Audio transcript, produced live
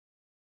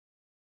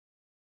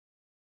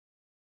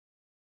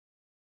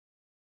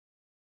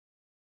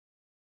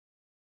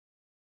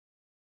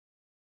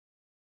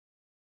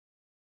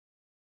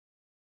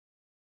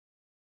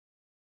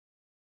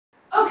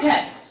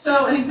Okay,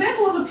 so an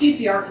example of a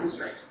PCR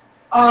constraint.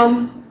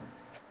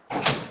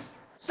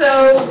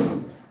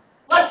 So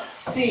let's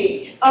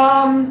see.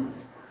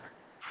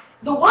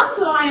 The ones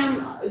that I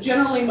am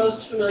generally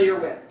most familiar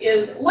with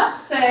is,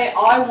 let's say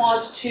I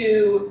want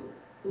to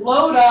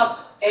load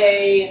up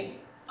a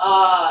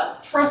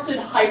trusted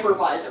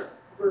hypervisor.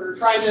 We're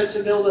trying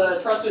to build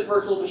a trusted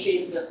virtual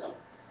machine system.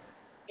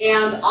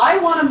 And I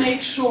want to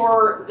make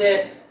sure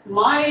that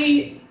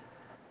my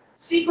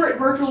secret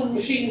virtual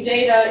machine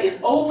data is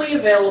only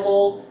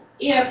available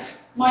if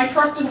my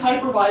trusted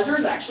hypervisor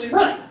is actually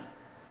running.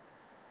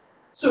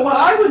 So what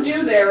I would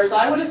do there is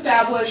I would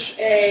establish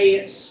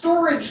a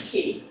storage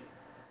key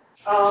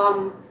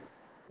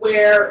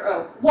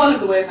where, one of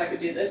the ways I could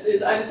do this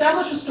is I'd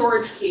establish a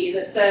storage key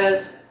that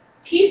says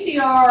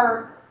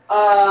PCR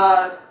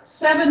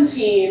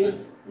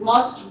 17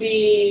 must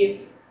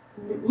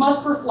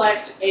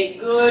reflect a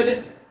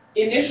good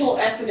initial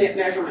estimate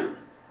measurement.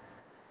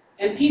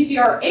 And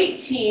PCR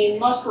 18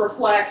 must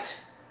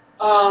reflect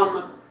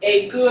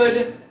a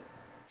good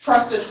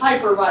trusted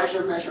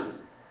hypervisor measurement.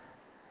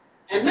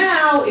 And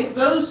now, if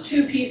those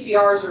two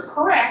PCRs are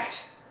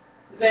correct,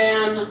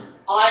 then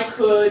I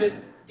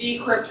could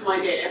decrypt my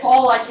data. If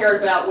all I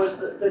cared about was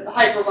that the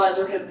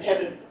hypervisor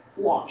had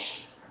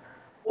launched.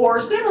 Or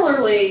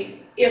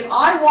similarly, if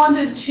I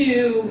wanted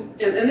to,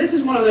 and this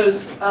is one of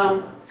those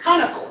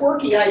kind of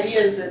quirky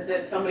ideas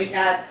that somebody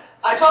had.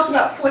 I talked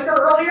about Flickr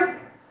earlier,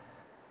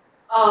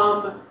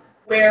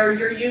 where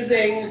you're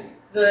using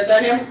the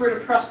dynamic root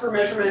of trust for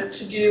measurement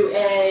to do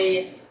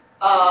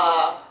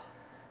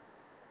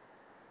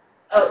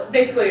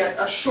basically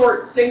a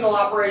short single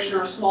operation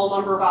or a small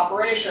number of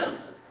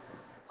operations.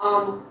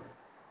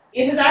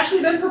 It has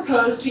actually been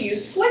proposed to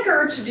use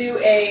Flickr to do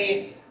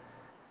a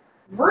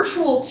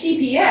virtual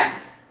TPM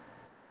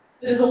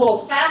that is a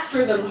little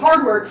faster than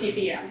hardware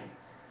TPM,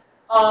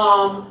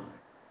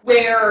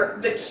 where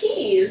the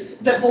keys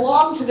that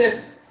belong to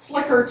this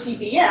Flickr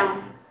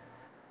TPM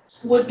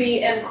would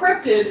be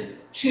encrypted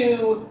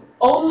to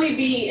only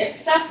be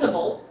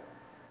accessible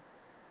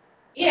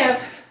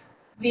if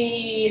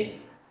the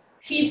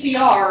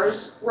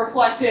PCRs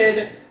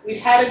reflected we'd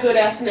had a good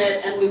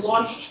estimate and we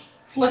launched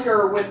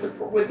Flickr with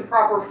the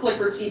proper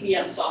Flickr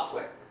TPM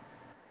software.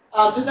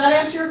 Does that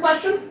answer your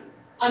question?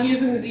 I'm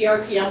using the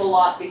DRTM a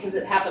lot because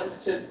it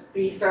happens to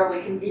be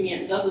fairly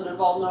convenient and doesn't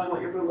involve knowing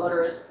what your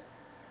bootloader is.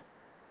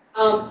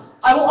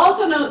 I will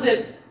also note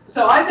that,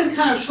 so I've been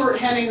kind of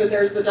shorthanding that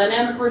there's the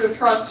dynamic root of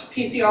trust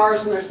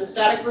PCRs and there's the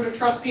static root of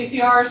trust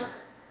PCRs.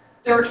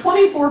 There are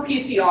 24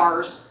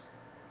 PCRs.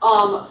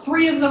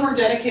 3 of them are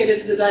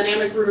dedicated to the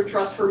dynamic root of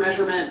trust for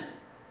measurement.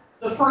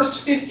 The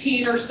first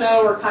 15 or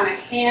so are kind of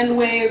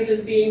hand-waved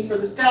as being for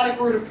the static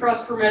root of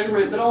trust for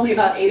measurement, but only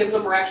about 8 of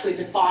them are actually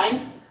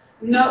defined.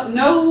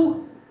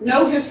 No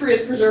history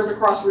is preserved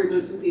across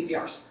reboots and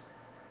PCRs.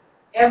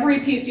 Every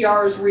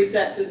PCR is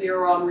reset to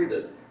 0 on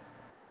reboot.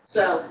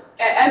 So,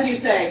 as you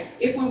say,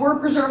 if we were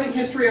preserving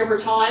history over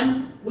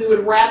time, we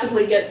would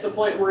rapidly get to the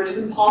point where it is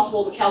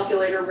impossible to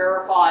calculate or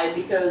verify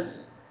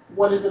because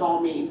what does it all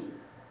mean?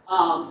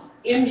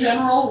 In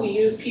general, we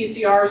use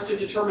PCRs to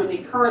determine the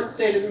current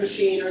state of the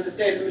machine or the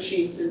state of the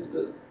machine since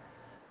boot.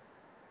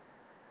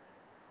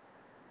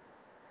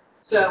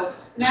 So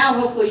now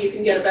hopefully you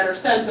can get a better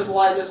sense of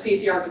why those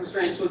PCR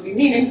constraints would be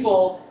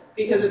meaningful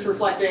because it's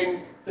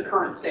reflecting the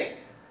current state.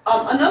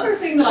 Another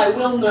thing that I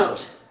will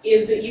note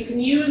is that you can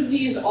use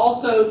these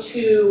also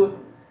to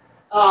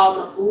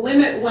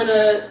limit when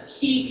a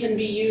key can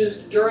be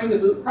used during the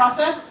boot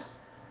process.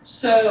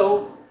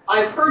 So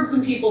I've heard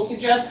some people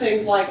suggest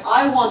things like,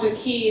 I want a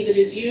key that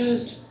is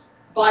used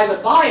by the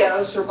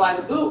BIOS or by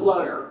the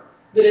bootloader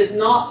that is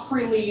not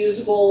freely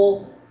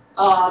usable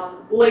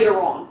later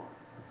on.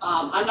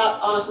 I'm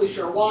not honestly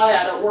sure why,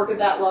 I don't work at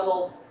that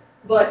level,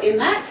 but in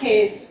that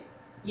case,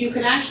 you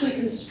can actually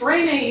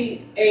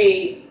constrain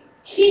a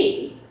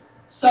key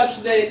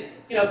such that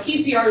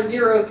PCRs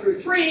 0 through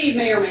 3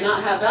 may or may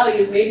not have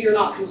values, maybe you're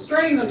not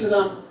constraining them to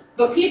them,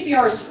 but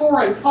PCRs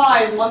 4 and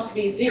 5 must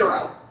be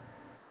 0.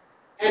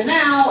 And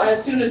now,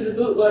 as soon as the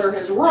bootloader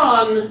has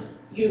run,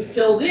 you've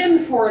filled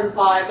in 4 and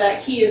 5,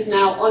 that key is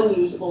now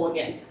unusable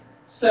again.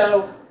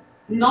 So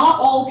not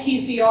all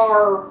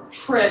PCR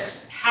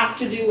tricks have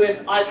to do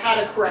with, I've had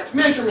a correct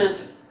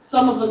measurement.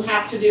 Some of them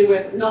have to do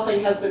with,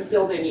 nothing has been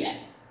filled in yet.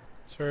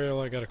 Sorry,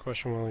 I got a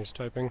question while he's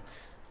typing.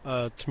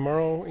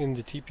 Tomorrow in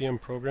the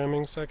TPM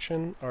programming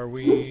section, are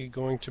we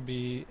going to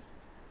be,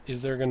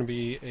 is there going to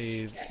be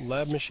a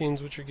lab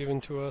machines which are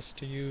given to us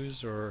to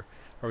use, or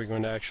are we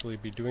going to actually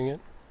be doing it?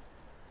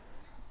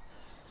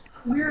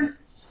 We're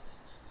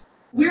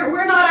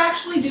not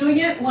actually doing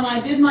it. When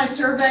I did my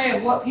survey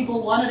of what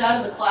people wanted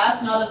out of the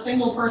class, not a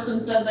single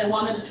person said they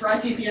wanted to try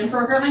TPM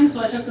programming, so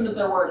I took them at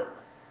their word.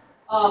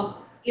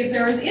 If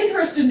there is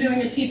interest in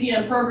doing a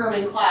TPM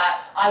programming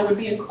class, I would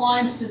be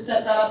inclined to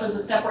set that up as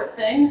a separate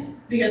thing,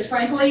 because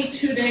frankly,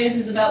 2 days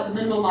is about the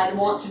minimum I'd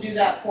want to do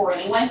that for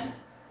anyway.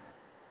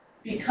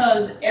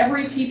 Because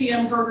every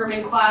TPM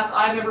programming class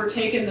I've ever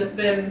taken that's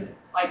been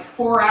like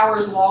 4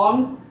 hours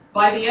long,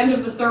 by the end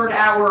of the 3rd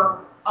hour,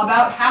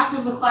 about half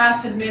of the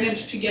class had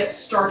managed to get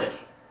started,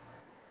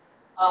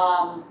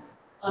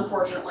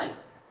 unfortunately.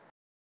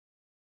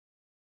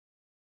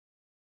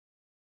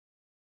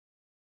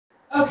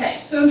 Okay,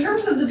 so in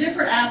terms of the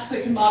different apps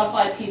that can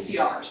modify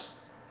PCRs,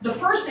 the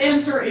first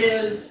answer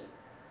is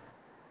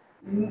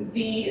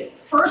the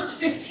first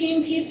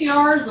 15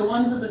 PCRs, the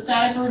ones that the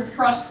static root of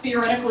trust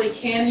theoretically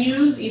can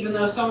use, even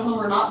though some of them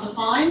are not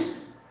defined,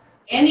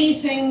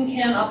 anything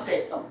can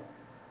update them.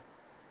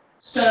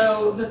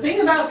 So the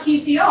thing about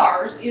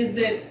PCRs is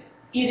that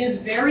it is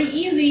very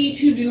easy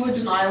to do a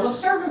denial of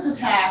service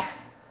attack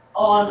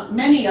on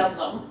many of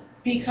them,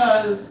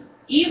 because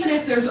even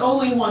if there's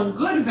only one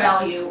good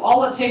value,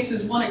 all it takes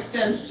is one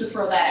extent to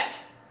throw that out.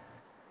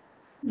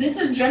 This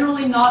is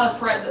generally not a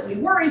threat that we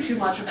worry too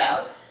much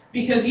about,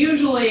 because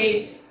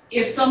usually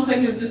if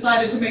something is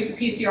decided to make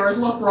the PCRs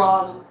look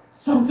wrong,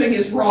 something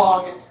is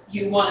wrong,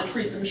 you want to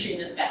treat the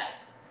machine as bad.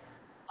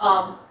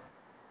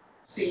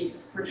 See,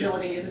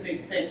 fragility is a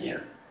big thing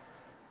here.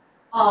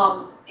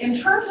 In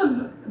terms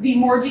of the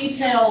more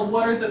detailed,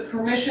 what are the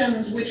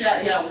permissions, which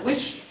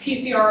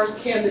PCRs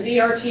can the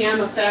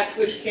DRTM affect,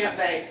 which can't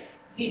they?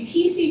 The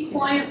PC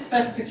client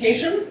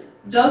specification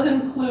does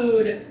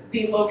include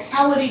the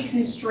locality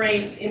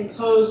constraints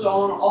imposed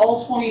on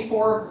all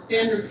 24 of the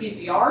standard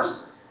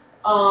PCRs.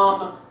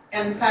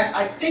 And in fact,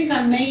 I think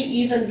I may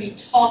even be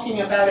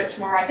talking about it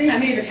tomorrow. I think I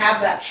may even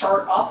have that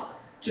chart up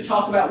to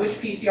talk about which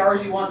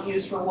PCRs you want to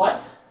use for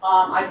what.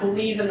 I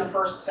believe in the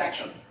first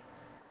section.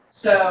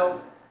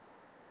 So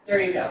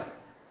there you go.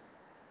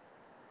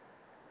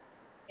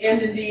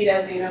 And indeed,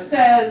 as Nino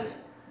says,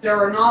 there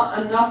are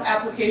not enough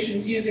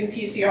applications using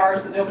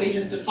PCRs that nobody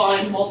has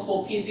defined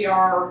multiple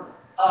PCR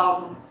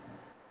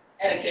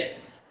etiquette.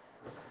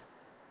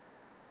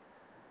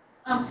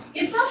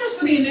 It's not just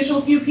for the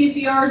initial few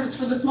PCRs, it's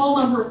for the small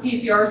number of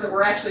PCRs that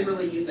we're actually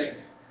really using.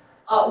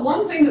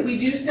 One thing that we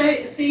do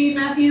see,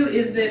 Matthew,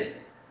 is that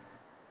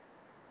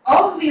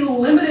of the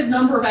limited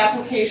number of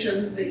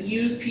applications that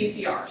use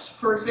PCRs,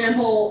 for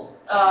example,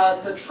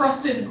 the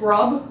trusted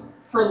grub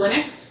for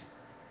Linux,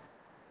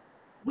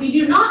 we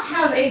do not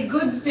have a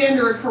good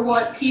standard for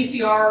what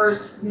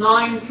PCRs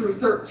 9 through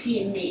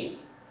 13 mean.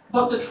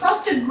 But the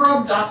trusted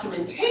grub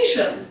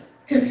documentation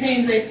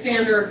contains a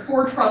standard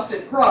for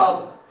trusted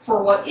grub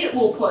for what it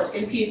will put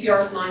in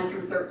PCRs 9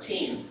 through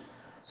 13.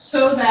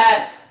 So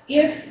that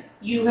if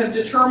you have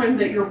determined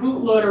that your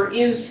bootloader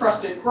is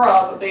trusted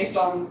grub based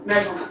on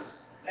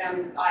measurements,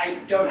 and I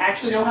don't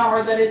actually know how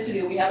hard that is to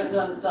do, we haven't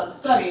done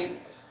studies,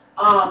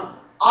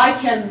 I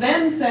can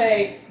then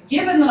say,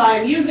 given that I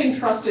am using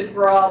trusted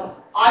grub,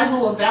 I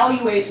will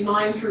evaluate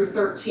 9 through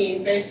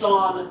 13 based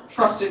on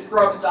trusted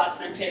grub's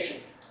documentation.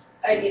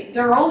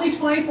 There are only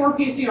 24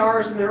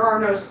 PCRs and there are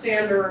no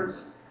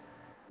standards.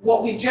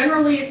 What we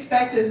generally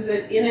expect is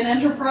that in an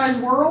enterprise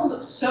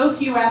world, so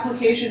few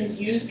applications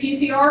use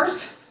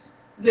PCRs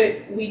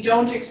that we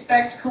don't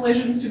expect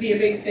collisions to be a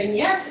big thing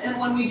yet, and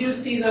when we do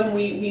see them,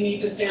 we need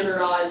to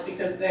standardize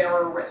because they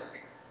are a risk.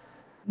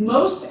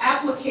 Most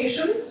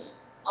applications,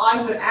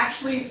 I would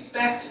actually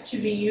expect to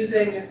be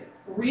using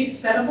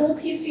resettable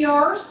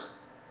PCRs,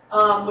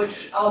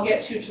 which I'll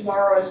get to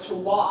tomorrow as to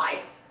why.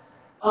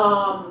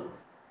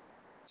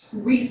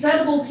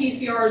 Resettable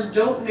PCRs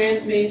don't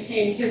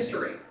maintain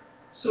history.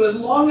 So as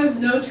long as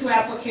no two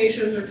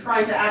applications are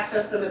trying to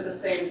access them at the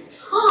same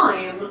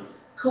time,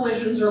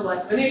 collisions are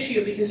less of an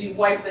issue because you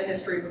wipe the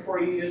history before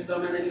you use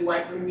them and then you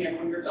wipe them again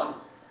when you're done.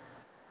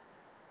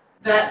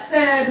 That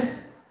said,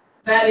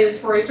 that is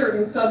for a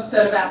certain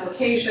subset of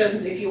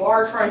applications. If you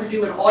are trying to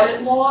do an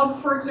audit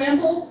log, for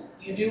example,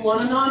 you do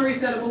want a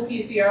non-resettable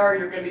PCR,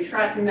 you're going to be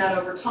tracking that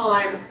over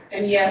time,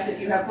 and yes, if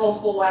you have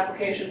multiple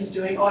applications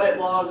doing audit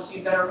logs,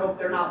 you better hope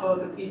they're not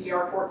both in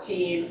PCR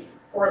 14,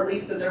 or at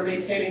least that they're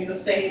maintaining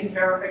the same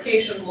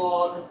verification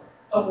log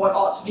of what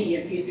ought to be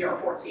in PCR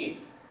 14.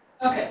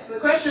 Okay, so the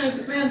question is,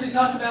 the commands we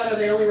talked about, are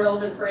they only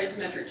relevant for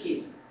asymmetric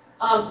keys?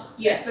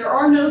 Yes, there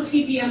are no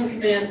TPM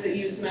commands that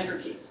use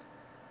symmetric keys.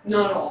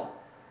 None at all.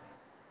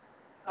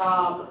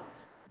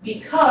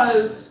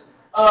 Because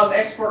of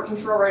export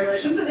control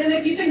regulations. And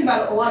if you think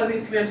about it, a lot of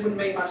these commands wouldn't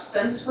make much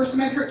sense for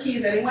symmetric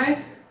keys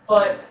anyway.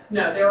 But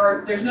no,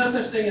 there's no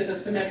such thing as a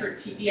symmetric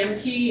TPM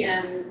key,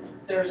 and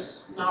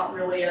there's not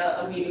really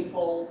a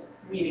meaningful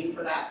meaning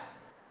for that.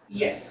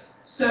 Yes.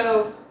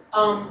 So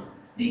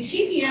the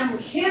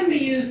TPM can be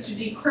used to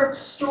decrypt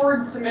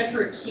stored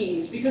symmetric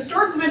keys, because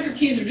stored symmetric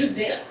keys are just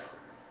data.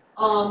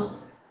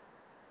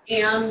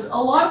 And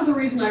a lot of the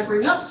reason I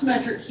bring up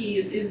symmetric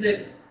keys is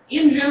that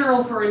in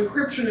general, for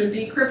encryption and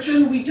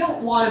decryption, we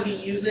don't want to be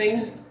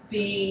using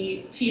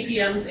the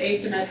TPM's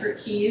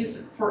asymmetric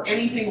keys for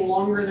anything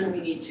longer than we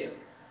need to.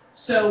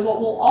 So what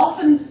we'll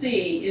often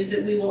see is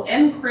that we will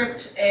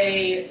encrypt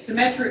a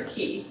symmetric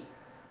key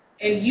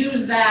and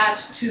use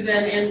that to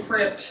then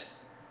encrypt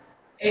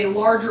a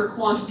larger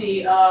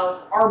quantity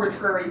of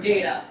arbitrary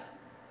data,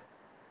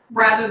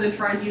 rather than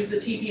trying to use the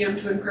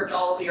TPM to encrypt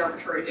all of the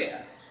arbitrary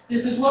data.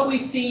 This is what we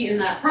see in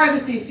that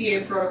privacy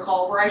CA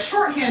protocol, where I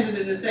shorthanded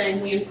it as saying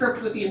we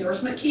encrypt with the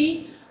endorsement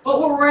key, But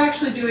what we're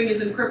actually doing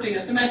is encrypting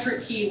a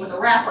symmetric key with a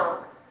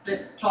wrapper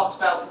that talks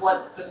about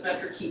what the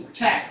symmetric key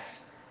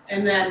protects.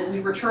 And then we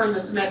return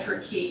the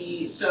symmetric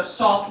key so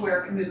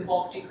software can do the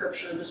bulk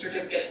decryption of the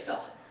certificate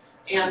itself.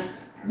 And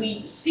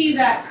we see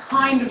that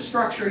kind of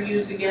structure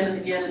used again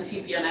and again in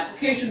TPM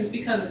applications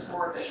because it's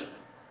more efficient.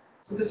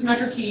 So the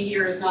symmetric key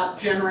here is not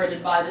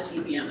generated by the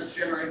TPM, it's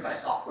generated by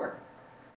software.